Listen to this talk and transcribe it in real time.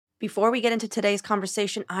Before we get into today's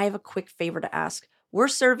conversation, I have a quick favor to ask. We're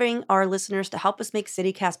serving our listeners to help us make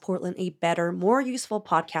CityCast Portland a better, more useful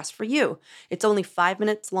podcast for you. It's only 5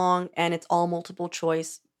 minutes long and it's all multiple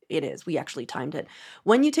choice. It is. We actually timed it.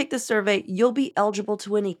 When you take this survey, you'll be eligible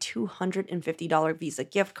to win a $250 Visa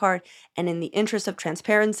gift card. And in the interest of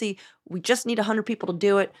transparency, we just need 100 people to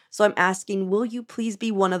do it. So I'm asking, will you please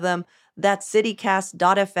be one of them? That's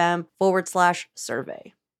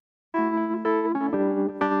citycast.fm/survey.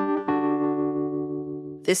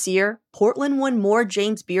 This year, Portland won more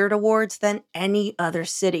James Beard Awards than any other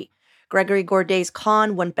city. Gregory Gourdet's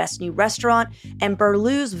Cannes won Best New Restaurant, and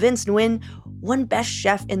Burloo's Vince Nguyen won Best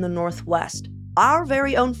Chef in the Northwest. Our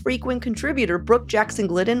very own frequent contributor, Brooke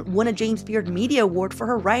Jackson-Glidden, won a James Beard Media Award for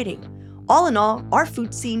her writing. All in all, our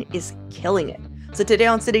food scene is killing it. So today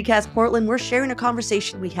on CityCast Portland, we're sharing a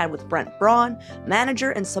conversation we had with Brent Braun,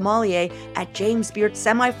 manager and sommelier at James Beard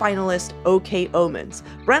semifinalist OK Omens.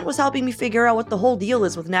 Brent was helping me figure out what the whole deal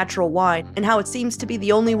is with natural wine and how it seems to be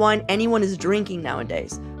the only wine anyone is drinking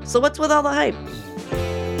nowadays. So what's with all the hype?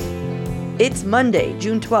 It's Monday,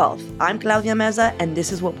 June 12th. I'm Claudia Meza, and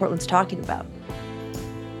this is what Portland's talking about.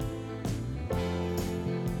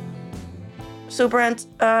 So Brent,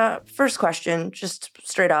 first question, just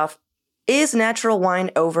straight off. Is natural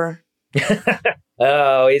wine over?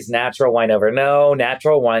 Oh, is natural wine over? No,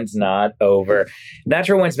 natural wine's not over.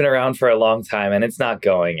 Natural wine's been around for a long time and it's not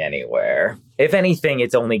going anywhere. If anything,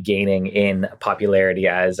 it's only gaining in popularity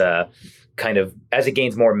as it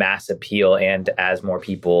gains more mass appeal and as more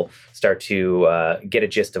people start to get a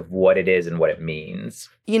gist of what it is and what it means.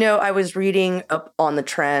 You know, I was reading up on the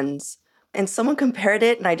trends and someone compared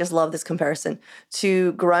it, and I just love this comparison,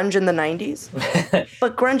 to grunge in the 90s.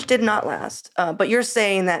 But grunge did not last. But you're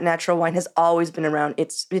saying that natural wine has always been around.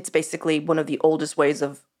 It's basically one of the oldest ways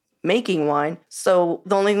of making wine. So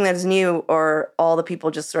the only thing that's new are all the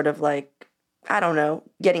people just sort of like, I don't know,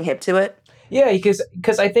 getting hip to it. Yeah, because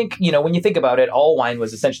I think, when you think about it, all wine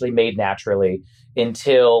was essentially made naturally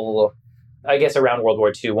until, I guess, around World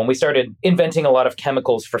War II, when we started inventing a lot of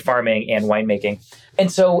chemicals for farming and winemaking. And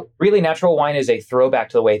so really natural wine is a throwback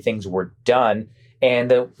to the way things were done. And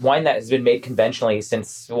the wine that has been made conventionally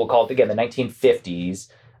since, we'll call it again, the 1950s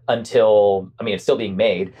until, it's still being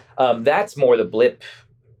made. That's more the blip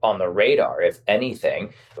on the radar, if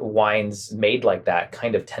anything. Wines made like that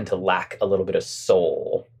kind of tend to lack a little bit of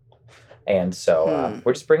soul. And so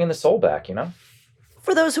we're just bringing the soul back,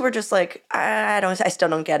 For those who are just like, I still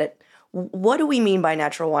don't get it. What do we mean by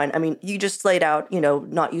natural wine? You just laid out,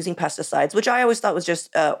 not using pesticides, which I always thought was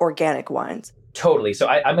just organic wines. Totally. So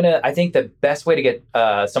I think the best way to get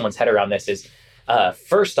someone's head around this is,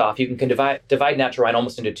 first off, you can divide natural wine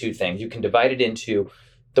almost into two things. You can divide it into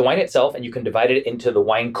the wine itself, and you can divide it into the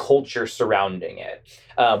wine culture surrounding it.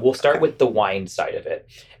 We'll start with the wine side of it.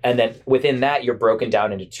 And then within that, you're broken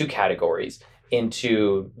down into two categories,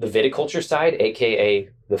 into the viticulture side, aka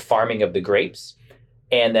the farming of the grapes,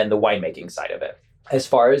 and then the winemaking side of it. As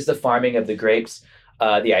far as the farming of the grapes,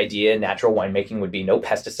 the idea in natural winemaking would be no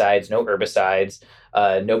pesticides, no herbicides,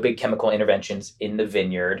 no big chemical interventions in the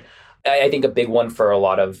vineyard. I think a big one for a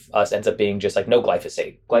lot of us ends up being just like no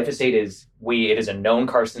glyphosate. Glyphosate is a known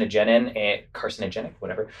carcinogenic,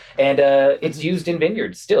 and it's used in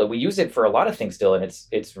vineyards still. We use it for a lot of things still, and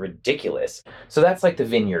it's ridiculous. So that's like the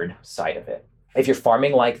vineyard side of it. If you're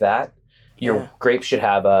farming like that, your grapes should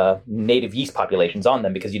have native yeast populations on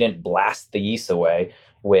them because you didn't blast the yeast away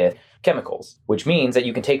with chemicals, which means that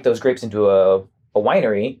you can take those grapes into a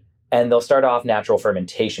winery and they'll start off natural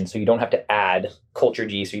fermentation. So you don't have to add cultured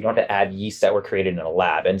yeast, or you don't have to add yeasts that were created in a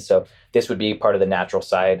lab. And so this would be part of the natural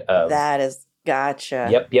side of... That is,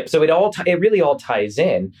 gotcha. Yep. So it really all ties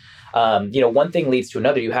in. One thing leads to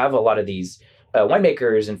another. You have a lot of these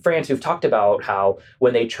winemakers in France who've talked about how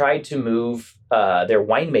when they tried to move their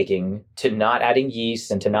winemaking to not adding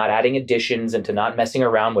yeast and to not adding additions and to not messing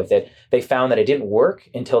around with it, they found that it didn't work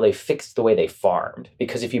until they fixed the way they farmed.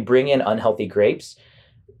 Because if you bring in unhealthy grapes,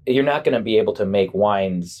 you're not going to be able to make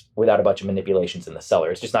wines without a bunch of manipulations in the cellar.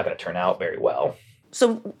 It's just not going to turn out very well.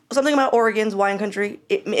 So something about Oregon's wine country,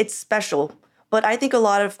 it's special. But I think a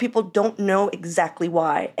lot of people don't know exactly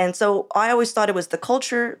why. And so I always thought it was the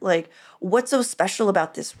culture. Like, what's so special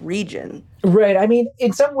about this region? Right.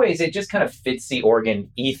 In some ways, it just kind of fits the Oregon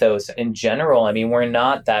ethos in general. We're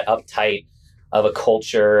not that uptight of a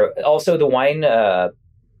culture. Also, the wine,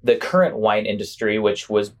 the current wine industry, which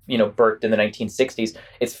was, birthed in the 1960s,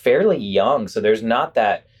 it's fairly young. So there's not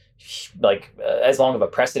that as long of a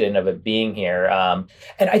precedent of it being here.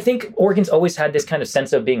 And I think Oregon's always had this kind of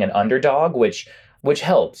sense of being an underdog, which which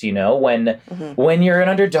helps, when you're an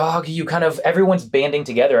underdog, you kind of, everyone's banding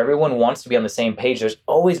together. Everyone wants to be on the same page. There's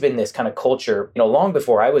always been this kind of culture, long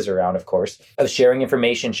before I was around, of course, of sharing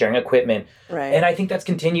information, sharing equipment. Right. And I think that's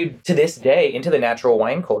continued to this day into the natural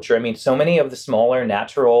wine culture. I mean, so many of the smaller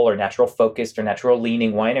natural or natural focused or natural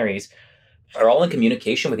leaning wineries are all in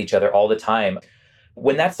communication with each other all the time.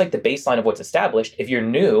 When that's like the baseline of what's established, if you're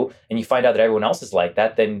new and you find out that everyone else is like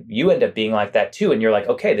that, then you end up being like that too. And you're like,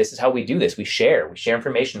 okay, this is how we do this. We share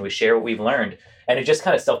information, we share what we've learned. And it just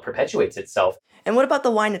kind of self-perpetuates itself. And what about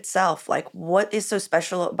the wine itself? Like, what is so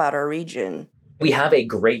special about our region? We have a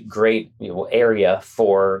great area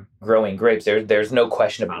for growing grapes. There's no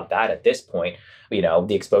question about that at this point.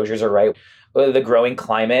 The exposures are right. The growing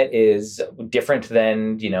climate is different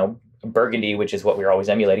than, Burgundy, which is what we're always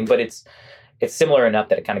emulating, but it's similar enough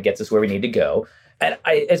that it kind of gets us where we need to go. And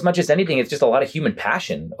as much as anything, it's just a lot of human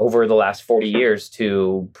passion over the last 40 years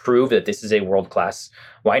to prove that this is a world-class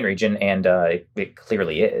wine region, and it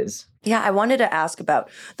clearly is. Yeah, I wanted to ask about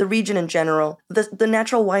the region in general. The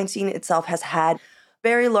natural wine scene itself has had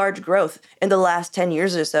very large growth in the last 10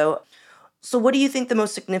 years or so. So what do you think the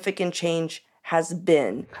most significant change has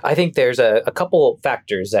been? I think there's a couple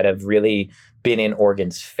factors that have really been in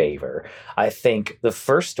Oregon's favor. I think the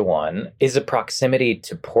first one is a proximity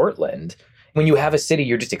to Portland. When you have a city,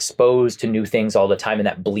 you're just exposed to new things all the time, and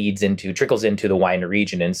that trickles into the wine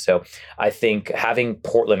region. And so I think having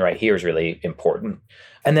Portland right here is really important.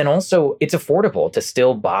 And then also it's affordable to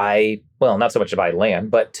still buy, well, not so much to buy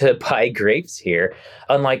land, but to buy grapes here.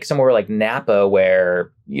 Unlike somewhere like Napa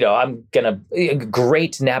where,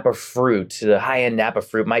 great Napa fruit, the high-end Napa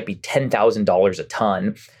fruit might be $10,000 a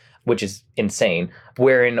ton, which is insane.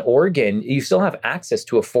 Where in Oregon, you still have access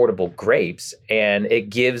to affordable grapes, and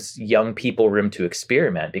it gives young people room to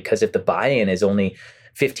experiment, because if the buy-in is only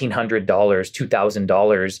 $1,500,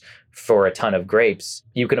 $2,000 for a ton of grapes,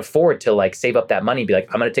 you can afford to save up that money and be like,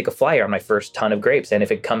 I'm going to take a flyer on my first ton of grapes. And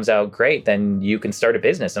if it comes out great, then you can start a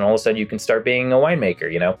business, and all of a sudden you can start being a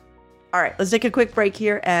winemaker, All right, let's take a quick break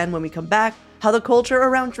here. And when we come back, how the culture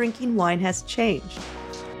around drinking wine has changed.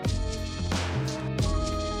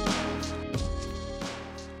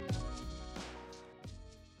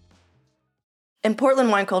 And Portland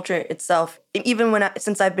wine culture itself, even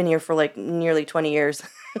since I've been here for nearly 20 years,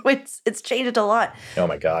 it's changed a lot. Oh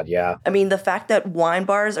my God, yeah. I mean, the fact that wine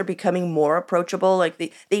bars are becoming more approachable,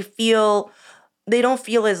 they don't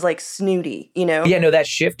feel as snooty, Yeah, no, that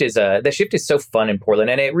shift is so fun in Portland,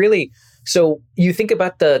 and it really. So you think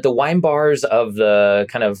about the wine bars of the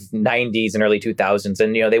kind of 90s and early 2000s,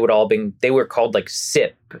 and they were called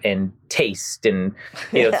Sip and Taste and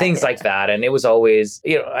things like that, and it was always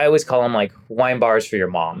I always call them wine bars for your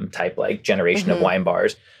mom type generation of wine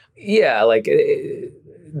bars. Yeah,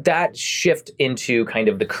 that shift into kind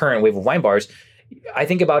of the current wave of wine bars. I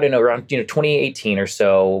think about in around 2018 or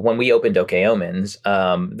so when we opened OK Omens,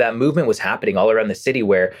 that movement was happening all around the city,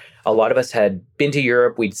 where a lot of us had been to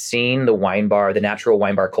Europe. We'd seen the natural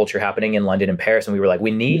wine bar culture happening in London and Paris, and we were like,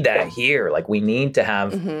 we need that here. We need to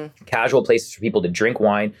have casual places for people to drink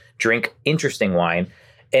wine, drink interesting wine,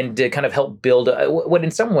 and to kind of help build what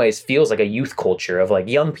in some ways feels like a youth culture of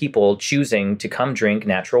young people choosing to come drink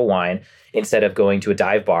natural wine instead of going to a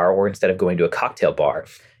dive bar or instead of going to a cocktail bar.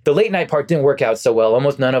 The late night part didn't work out so well.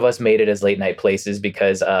 Almost none of us made it as late night places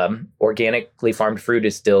because organically farmed fruit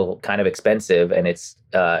is still kind of expensive, and it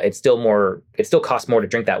still costs more to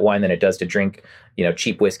drink that wine than it does to drink,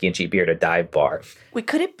 cheap whiskey and cheap beer at a dive bar.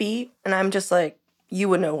 Could it be, and I'm just you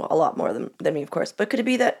would know a lot more than me, of course, but could it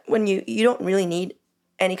be that when you don't really need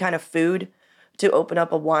any kind of food to open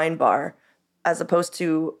up a wine bar as opposed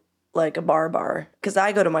to a bar? Because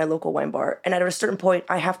I go to my local wine bar, and at a certain point,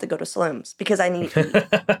 I have to go to Slim's because I need to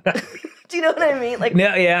eat. Do you know what I mean?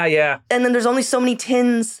 Yeah. And then there's only so many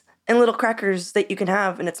tins and little crackers that you can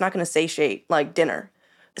have, and it's not going to satiate like dinner.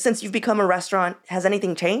 Since you've become a restaurant, has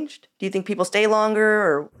anything changed? Do you think people stay longer?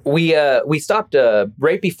 Or we stopped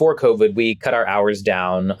right before COVID. We cut our hours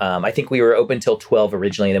down. I think we were open till 12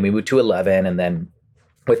 originally, and then we moved to 11, and then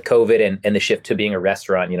with COVID and the shift to being a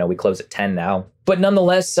restaurant, we close at 10 now. But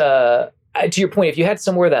nonetheless, to your point, if you had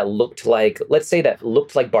somewhere that looked let's say that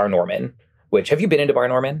looked like Bar Norman, which, have you been into Bar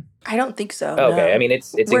Norman? I don't think so. Okay, no. I mean,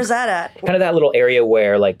 it's where's that at? Kind of that little area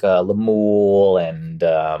where Lemuel and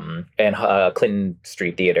Clinton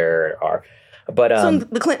Street Theater are. But so in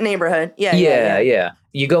the Clinton neighborhood, yeah.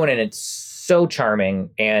 You go in and it's so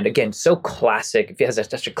charming, and again, so classic. It has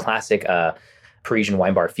such a classic Parisian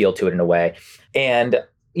wine bar feel to it in a way. And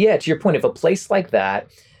yeah, to your point, if a place like that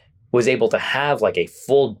was able to have a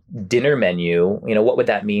full dinner menu, what would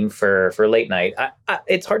that mean for late night?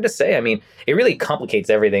 It's hard to say. I mean, it really complicates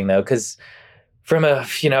everything though, because From a,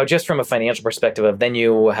 just from a financial perspective of then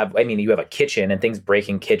you have a kitchen and things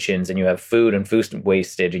breaking kitchens and you have food and food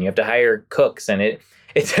wastage and you have to hire cooks and it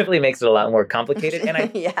definitely makes it a lot more complicated.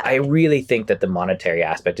 And Yeah. I really think that the monetary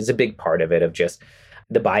aspect is a big part of it, of just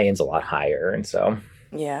the buy-in's a lot higher. And so.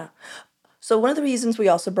 Yeah. So one of the reasons we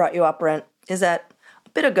also brought you up, Brent, is that a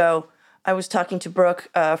bit ago, I was talking to Brooke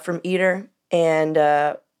from Eater, and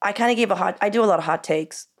I kind of gave I do a lot of hot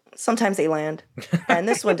takes. Sometimes they land. And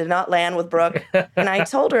this one did not land with Brooke. And I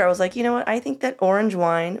told her, I was like, you know what? I think that orange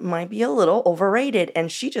wine might be a little overrated.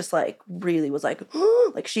 And she just really was like,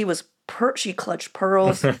 like she clutched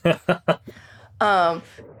pearls.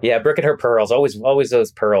 Yeah, Brooke and her pearls, always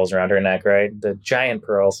those pearls around her neck, right? The giant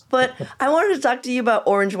pearls. But I wanted to talk to you about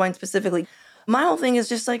orange wine specifically. My whole thing is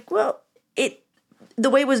just the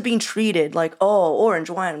way it was being treated, orange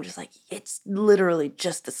wine, I'm just like, it's literally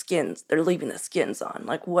just the skins. They're leaving the skins on.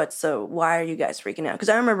 Like, what? So why are you guys freaking out? Because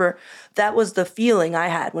I remember that was the feeling I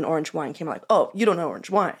had when orange wine came out. Like, oh, you don't know orange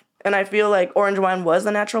wine. And I feel like orange wine was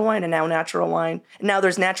the natural wine, and now natural wine. And now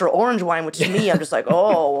there's natural orange wine, which to me, I'm just like,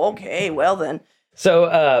 oh, okay, well then.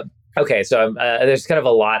 So, okay, so there's kind of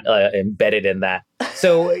a lot embedded in that.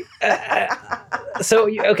 So,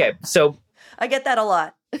 okay, so I get that a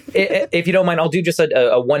lot. If you don't mind, I'll do just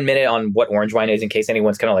a 1 minute on what orange wine is in case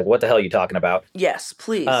anyone's kind of like, what the hell are you talking about? Yes,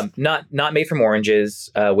 please. Not made from oranges,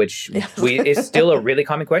 which is still a really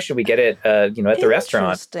common question. We get it, at the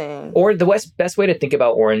restaurant. Or the best way to think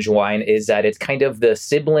about orange wine is that it's kind of the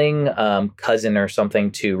sibling, cousin or something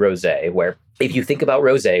to rosé, where if you think about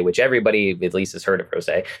rosé, which everybody at least has heard of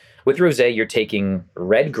rosé, with rosé, you're taking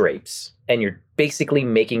red grapes and you're basically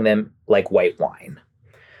making them like white wine.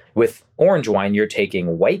 With orange wine, you're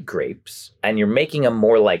taking white grapes and you're making them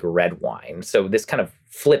more like red wine. So this kind of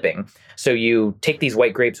flipping. So you take these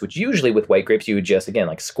white grapes, which usually with white grapes, you would just,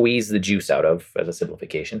 again, squeeze the juice out of as a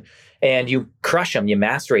simplification. And you crush them, you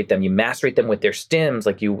macerate them. You macerate them with their stems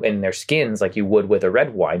and their skins like you would with a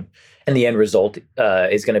red wine. And the end result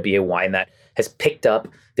is going to be a wine that has picked up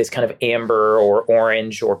this kind of amber or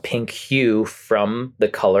orange or pink hue from the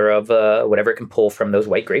color of whatever it can pull from those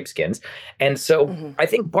white grape skins. And so I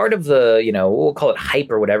think part of the, we'll call it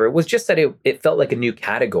hype or whatever, was just that it felt like a new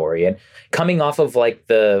category. And coming off of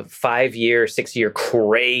the 5-year, 6-year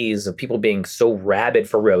craze of people being so rabid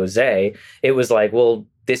for rosé, it was like, well,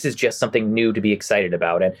 this is just something new to be excited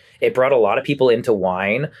about. And it brought a lot of people into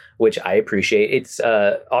wine, which I appreciate. It's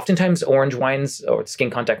oftentimes orange wines or skin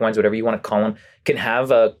contact wines, whatever you want to call them, can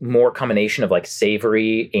have a more combination of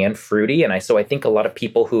savory and fruity. And so I think a lot of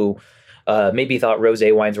people who maybe thought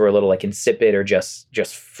rosé wines were a little insipid or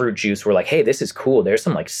just fruit juice were like, hey, this is cool. There's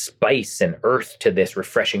some spice and earth to this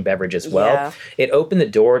refreshing beverage as well. Yeah. It opened the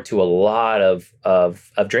door to a lot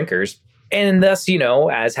of drinkers. And thus,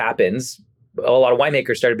 as happens, a lot of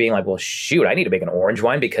winemakers started being like, well, shoot, I need to make an orange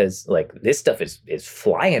wine because this stuff is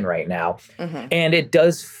flying right now. Mm-hmm. And it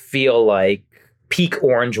does feel like peak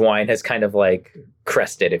orange wine has kind of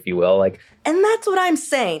crested, if you will. And that's what I'm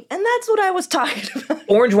saying. And that's what I was talking about.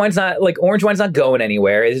 Orange wine's not going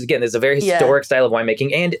anywhere. There's a very historic style of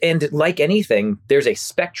winemaking. And like anything, there's a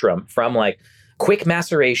spectrum from quick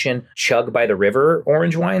maceration, chug by the river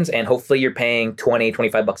orange wines, and hopefully you're paying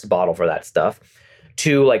 $20-$25 a bottle for that stuff,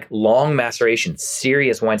 to long maceration,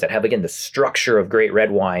 serious wines that have, again, the structure of great red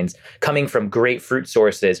wines coming from great fruit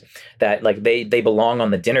sources that they belong on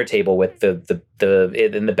the dinner table with the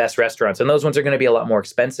in the best restaurants. And those ones are going to be a lot more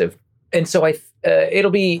expensive. And so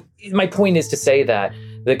my point is to say that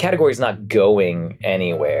the category is not going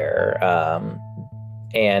anywhere.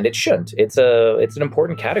 And it shouldn't. It's an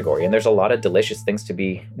important category. And there's a lot of delicious things to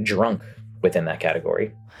be drunk within that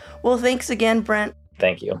category. Well, thanks again, Brent.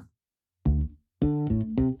 Thank you.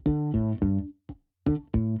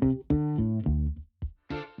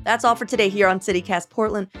 That's all for today here on CityCast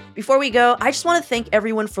Portland. Before we go, I just want to thank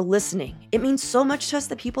everyone for listening. It means so much to us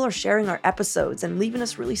that people are sharing our episodes and leaving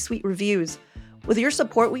us really sweet reviews. With your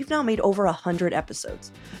support, we've now made over 100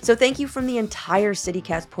 episodes. So thank you from the entire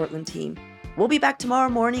CityCast Portland team. We'll be back tomorrow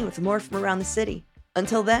morning with more from around the city.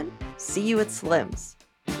 Until then, see you at Slim's.